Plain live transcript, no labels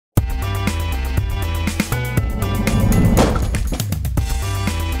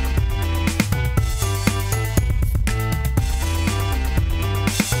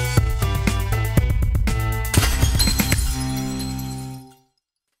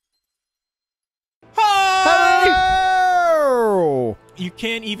you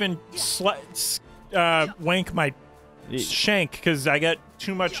can't even wank my shank because I got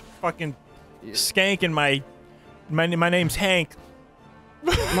too much fucking skank in my name's Hank.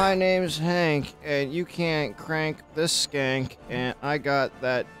 My name's Hank, and you can't crank this skank, and I got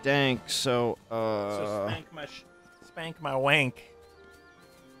that dank, so spank my wank.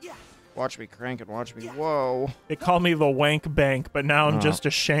 Watch me crank it, watch me. Whoa. They call me the wank bank, but now I'm just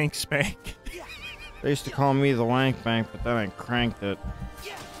a shank spank. They used to call me the wank bank, but then I cranked it.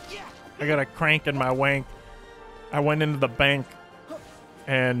 I got a crank in my wank. I went into the bank,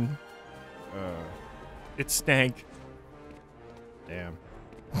 and it stank. Damn.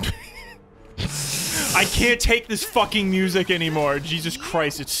 I can't take this fucking music anymore. Jesus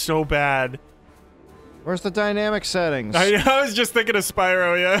Christ, it's so bad. Where's the dynamic settings? I was just thinking of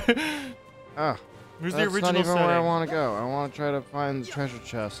Spyro, yeah. Ah. Where's the original That's not even setting? where I want to go. I want to try to find the treasure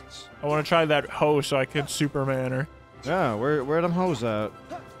chests. I want to try that hoe so I could Superman her. Yeah, where them hoes at?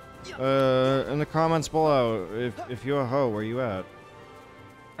 In the comments below. If you're a hoe, where you at?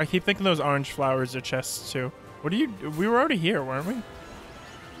 I keep thinking those orange flowers are chests too. What are you? We were already here, weren't we?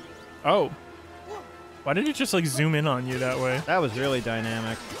 Oh. Why did it just like zoom in on you that way? That was really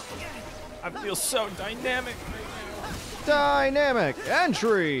dynamic. I feel so dynamic right now. Dynamic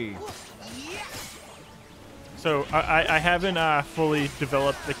entry. So I haven't fully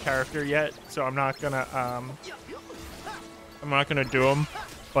developed the character yet, so I'm not gonna do them.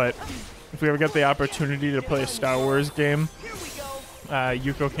 But if we ever get the opportunity to play a Star Wars game,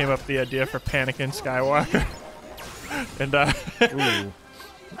 Yuuko came up with the idea for Anakin Skywalker, and Ooh.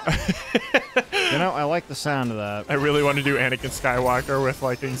 You know, I like the sound of that. I really want to do Anakin Skywalker with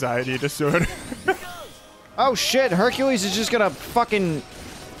like anxiety disorder. Oh shit! Hercules is just gonna fucking.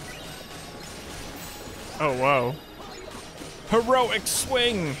 Oh whoa! Heroic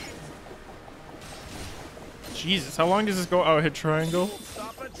swing. Jesus, how long does this go? Oh, hit triangle.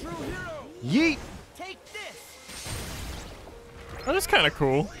 Yeet. Oh, that's kind of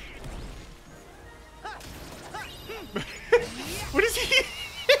cool. What is he?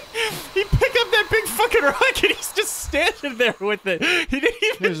 He picked up that big fucking rock and he's just standing there with it. He didn't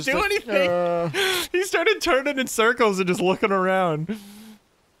even do anything. He started turning in circles and just looking around.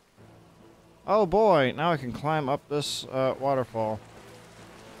 Oh boy! Now I can climb up this waterfall.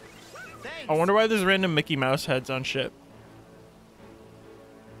 I wonder why there's random Mickey Mouse heads on shit.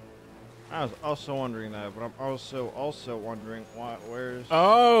 I was also wondering that, but I'm also wondering where's.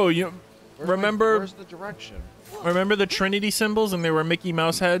 Oh, you remember? Where's the direction? Remember the Trinity symbols, and they were Mickey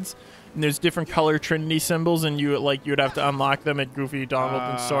Mouse heads, and there's different color Trinity symbols, and you'd have to unlock them. And Goofy, Donald,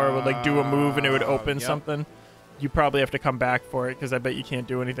 and Sora would like do a move, and it would open something. You probably have to come back for it because I bet you can't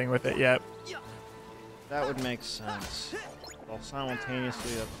do anything with it yet. That would make sense. While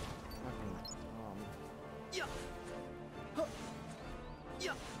simultaneously, that's fucking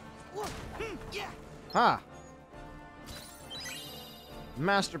Ha!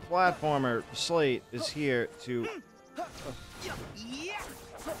 Master platformer Slate is here to.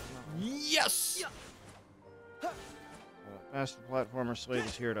 Yes. Master platformer Slate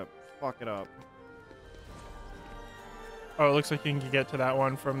is here to fuck it up. Oh, it looks like you can get to that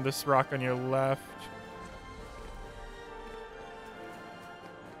one from this rock on your left.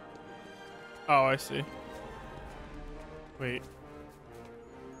 Oh, I see. Wait.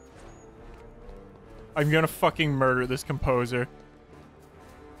 I'm gonna fucking murder this composer.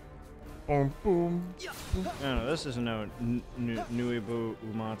 Boom, boom. No, this is no Nuibu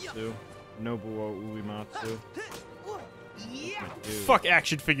Umatsu. Nobuo Uematsu. Fuck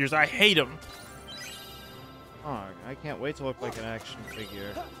action figures, I hate them. Oh, I can't wait to look like an action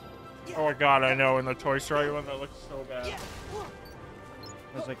figure. Oh my god, I know, in the Toy Story one that looks so bad.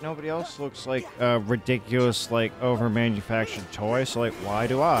 It's like nobody else looks like a ridiculous, like, over-manufactured toy, so like, why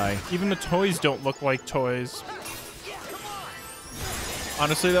do I? Even the toys don't look like toys.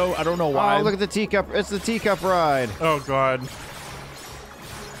 Honestly though, I don't know why. Oh, look at the teacup. It's the teacup ride. Oh god.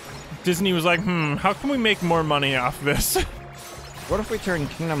 Disney was like, how can we make more money off this? What if we turn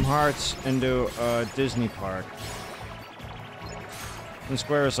Kingdom Hearts into a Disney park? And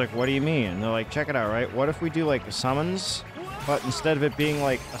Square is like, what do you mean? And they're like, check it out, right? What if we do like summons, but instead of it being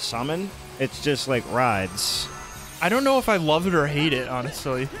like a summon, it's just like rides? I don't know if I love it or hate it,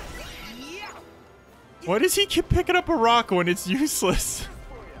 honestly. Why does he keep picking up a rock when it's useless?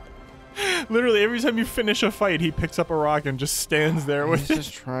 Literally, every time you finish a fight, he picks up a rock and just stands there with it. He's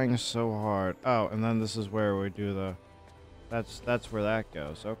just trying so hard. Oh, and then this is where we do the... That's where that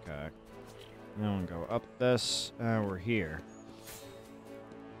goes. Okay. Now we go up this, and we're here.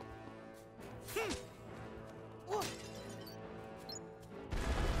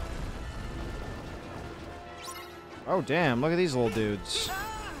 Oh, damn. Look at these little dudes.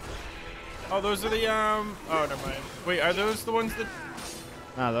 Oh, those are the, oh, never mind. Wait, are those the ones that...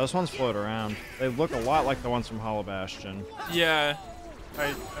 Nah, those ones float around. They look a lot like the ones from Hollow Bastion. Yeah.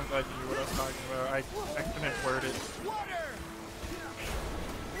 I'm glad you knew what I was talking about. I couldn't word it.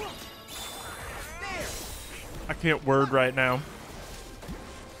 I can't word right now.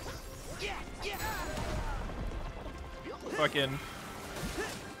 Fucking...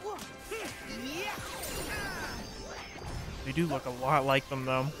 They do look a lot like them,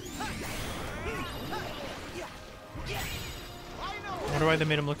 though. I wonder why they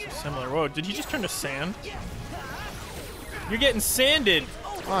made him look so similar. Whoa, did he just turn to sand? You're getting sanded!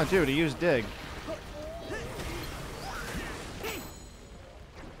 Oh, dude, he used dig.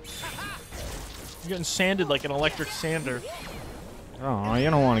 You're getting sanded like an electric sander. Oh, you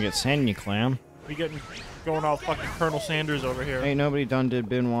don't want to get sand, you clam. You're getting going all fucking Colonel Sanders over here. Ain't nobody done did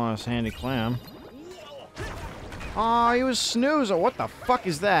Benoit a sandy clam. Oh, he was snoozing. What the fuck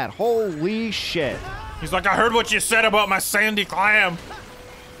is that? Holy shit. He's like, I heard what you said about my sandy clam.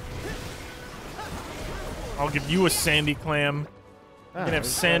 I'll give you a sandy clam. You're gonna have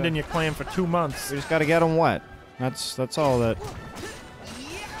sand in your clam for 2 months. We just gotta get them wet. That's all that.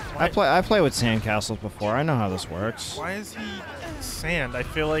 I play with sandcastles before. I know how this works. Why is he sand? I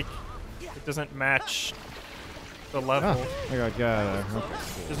feel like it doesn't match the level. Oh, I got there. Okay, cool.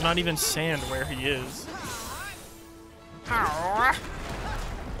 There's not even sand where he is. Eh,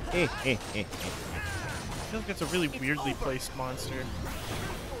 eh, eh, eh. I feel like it's a really weirdly placed monster.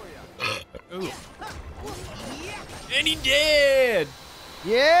 Ooh. And he did!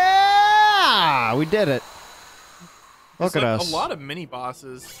 Yeah! We did it. Look at us. A lot of mini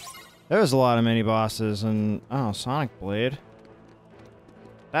bosses. There was a lot of mini bosses and oh, Sonic Blade.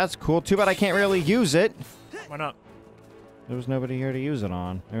 That's cool. Too bad I can't really use it. Why not? There was nobody here to use it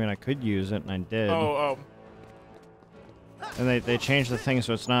on. I mean, I could use it and I did. Oh. And they changed the thing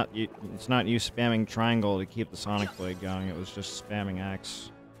so it's not you spamming triangle to keep the Sonic Blade going. It was just spamming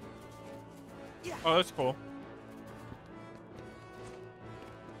X. Oh, that's cool.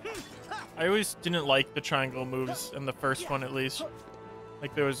 I always didn't like the triangle moves in the first one, at least.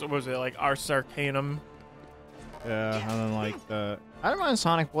 Like there was, what was it, like Ars Arcanum? Yeah, and then like the... I didn't mind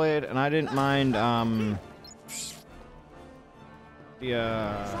Sonic Blade, and I didn't mind,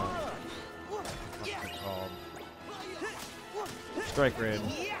 what's it called? Strike Raid.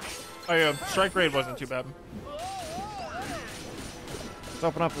 Oh yeah, Strike Raid wasn't too bad. Let's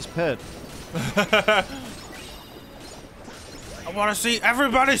open up this pit. I want to see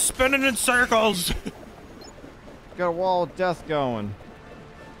everybody spinning in circles. Got a wall of death going.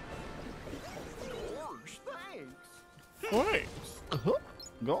 Thanks.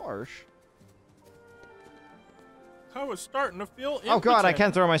 Gosh. I was starting to feel impotent. Oh god, I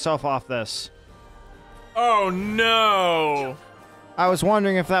can't throw myself off this. Oh no. I was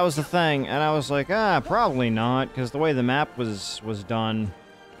wondering if that was the thing, and I was like, probably not, because the way the map was done.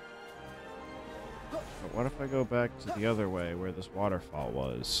 But what if I go back to the other way, where this waterfall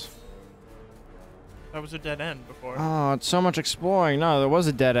was? That was a dead end before. Oh, it's so much exploring. No, there was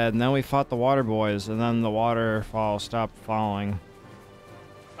a dead end, and then we fought the water boys, and then the waterfall stopped falling.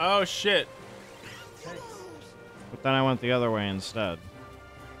 Oh shit. But then I went the other way instead.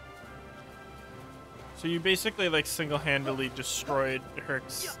 So you basically like single-handedly destroyed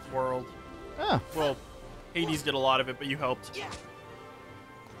Herc's world. Yeah. Well, Hades did a lot of it, but you helped.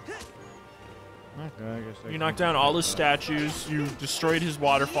 Okay, I guess You knocked down all his statues, you destroyed his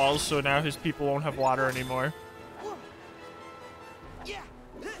waterfalls, so now his people won't have water anymore.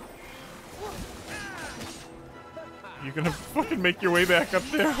 You're gonna fucking make your way back up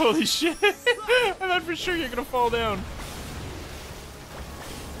there? Holy shit! I thought for sure you're gonna fall down.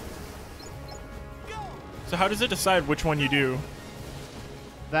 So how does it decide which one you do?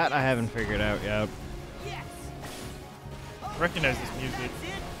 That I haven't figured out yet. I recognize this music.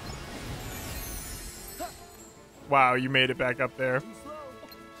 Wow, you made it back up there.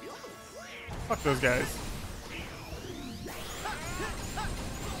 Fuck those guys.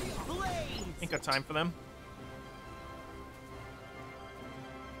 Ain't got time for them.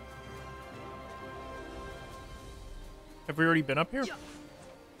 Have we already been up here?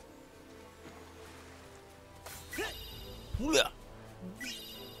 A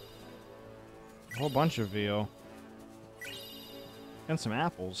whole bunch of veal. And some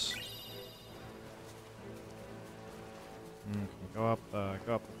apples. Go up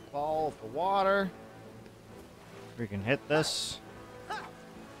the fall of the water. We can hit this.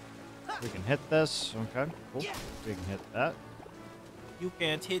 We can hit this. Okay, cool. We can hit that. You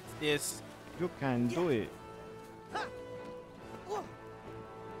can't hit this. You can do it.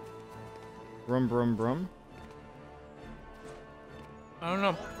 Brum, brum, brum. I don't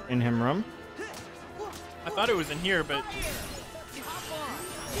know. In him room? I thought it was in here, but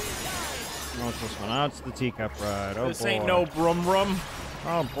What's this one? Oh, it's the teacup ride. Oh, this boy. ain't no brum rum.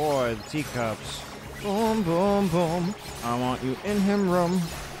 Oh, boy, the teacups. Boom, boom, boom. I want you in him room.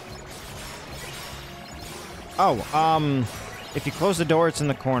 Oh, if you close the door, it's in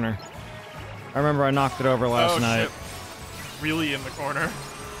the corner. I remember I knocked it over last night. Shit. Really in the corner.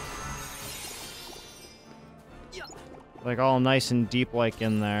 Like, all nice and deep, like,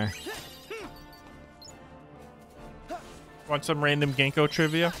 in there. Want some random Ginko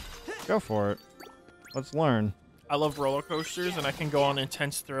trivia? Go for it. Let's learn. I love roller coasters, and I can go on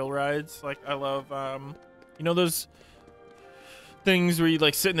intense thrill rides. Like, I love, you know those things where you,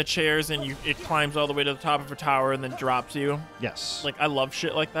 like, sit in the chairs and it climbs all the way to the top of a tower and then drops you? Yes. Like, I love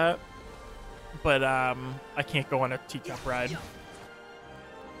shit like that. But, I can't go on a teacup ride.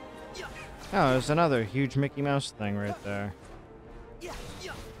 Oh, there's another huge Mickey Mouse thing right there.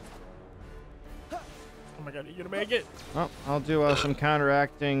 Oh my god, are you gonna make it? Well, I'll do some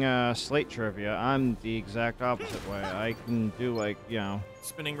counteracting Slate trivia. I'm the exact opposite way. I can do, like, you know...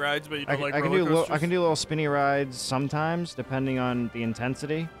 Spinning rides, but you don't like I can roller coasters? I can do little spinny rides sometimes, depending on the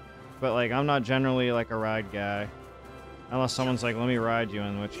intensity. But, like, I'm not generally, like, a ride guy. Unless someone's like, let me ride you,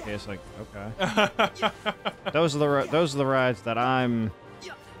 in which case, like, okay. Those are the rides that I'm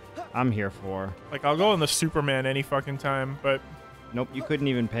here for. Like, I'll go on the Superman any fucking time, but... Nope, you couldn't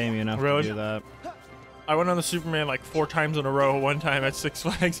even pay me enough Really? to do that. I went on the Superman like 4 times in a row, one time at Six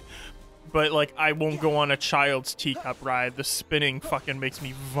Flags. But, like, I won't go on a child's teacup ride. The spinning fucking makes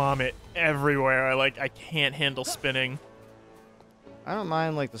me vomit everywhere. I can't handle spinning. I don't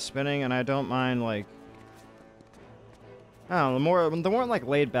mind, like, the spinning, and I don't mind, like... I don't know, the more like,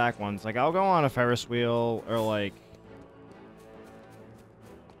 laid-back ones. Like, I'll go on a Ferris wheel, or, like...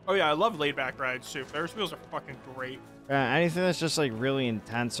 Oh, yeah, I love laid-back rides, too. Ferris wheels are fucking great. Anything that's just, like, really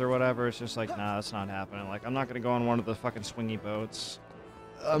intense or whatever, it's just like, nah, that's not happening. Like, I'm not gonna go on one of the fucking swingy boats.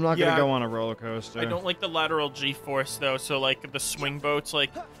 I'm not gonna go on a roller coaster. I don't like the lateral G-force, though, so, like, the swing boats,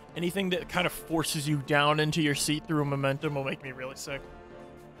 like, anything that kind of forces you down into your seat through momentum will make me really sick.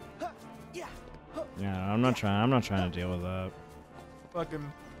 Yeah, I'm not trying to deal with that.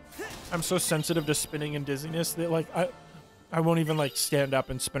 Fucking... I'm so sensitive to spinning and dizziness that, like, I won't even, like, stand up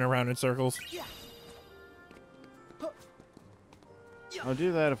and spin around in circles. I'll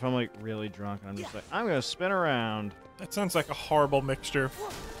do that if I'm, like, really drunk and I'm just like, I'm gonna spin around. That sounds like a horrible mixture.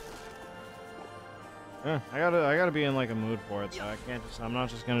 Yeah, I gotta be in, like, a mood for it, though. I'm not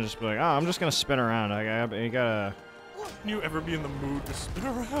just gonna be like, oh, I'm just gonna spin around. You gotta... Can you ever be in the mood to spin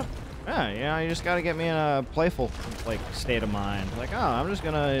around? Yeah, you just gotta get me in a playful, like, state of mind. Like, oh, I'm just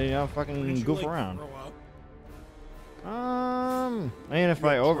gonna, you know, fucking goof around. I mean, if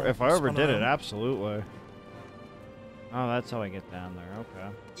I overdid it, absolutely. Oh, that's how I get down there.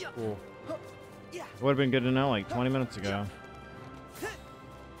 Okay. Cool. It would have been good to know, like, 20 minutes ago.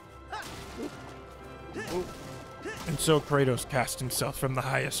 And so Kratos cast himself from the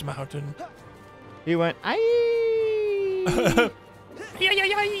highest mountain. He went, aye! I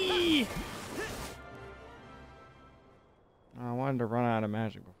wanted to run out of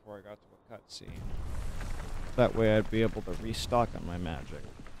magic before I got to a cutscene. That way I'd be able to restock on my magic.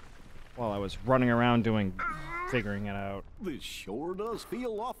 While I was running around figuring it out. This sure does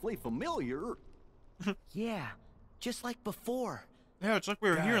feel awfully familiar. Yeah, just like before. Yeah, it's like we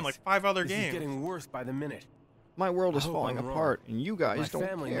were here in like 5 other this games. Is getting worse by the minute. My world is I hope falling I'm apart, wrong. and you guys My don't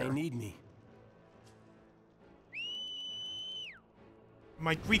family care. may need me.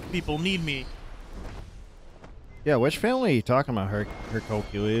 My Greek people need me. Yeah, which family are you talking about,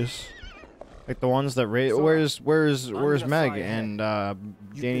 Hercules? Like the ones that where's Meg and Danny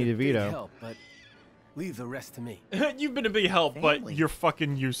You've been a big DeVito? help, but leave the rest to me. You've been a big help, but Family. you're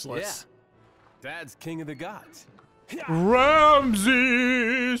fucking useless. Dad's king of the gods.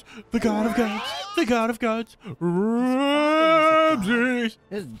 Ramses, the god of gods, the god of gods, Ramses.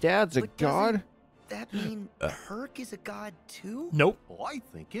 His dad's a But god? That mean Herc is a god too? Nope, Oh, I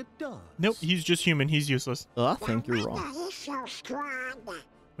think it does. nope, he's just human, he's useless. I think you're wrong. He's so strong.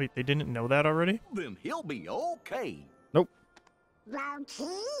 Wait, they didn't know that already? Then he'll be okay. Nope. Won't he?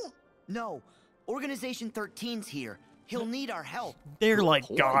 No, Organization 13's here. He'll need our help. They're like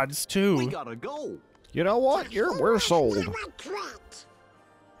point. gods We too. gotta go. You know what? We're sold.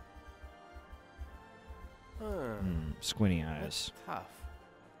 Squinty eyes. Tough.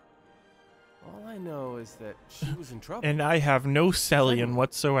 All I know is that she was in trouble. And I have no Celian I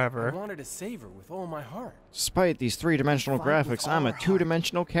whatsoever. wanted to save her with all my heart. Despite these three-dimensional Fight with graphics, I'm a all our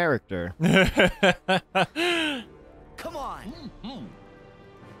two-dimensional character. Come on.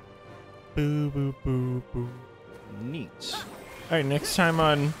 Boo boo boo boo. Neat. right, next time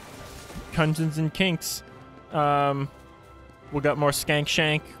on Dungeons and Kinks, we got more Skank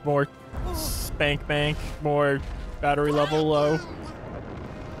Shank, more Spank Bank, more battery level low.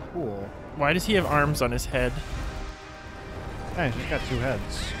 Cool. Why does he have arms on his head? Hey, he's got 2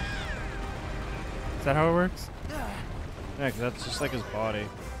 heads. Is that how it works? Yeah, 'cause that's just like his body.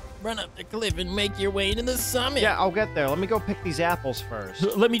 Run up the cliff and make your way to the summit. Yeah, I'll get there. Let me go pick these apples first.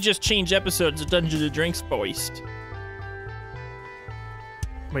 Let me just change episodes of Dungeons and Drinks first.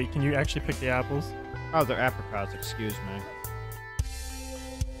 Wait, can you actually pick the apples? Oh, they're apricots. Excuse me.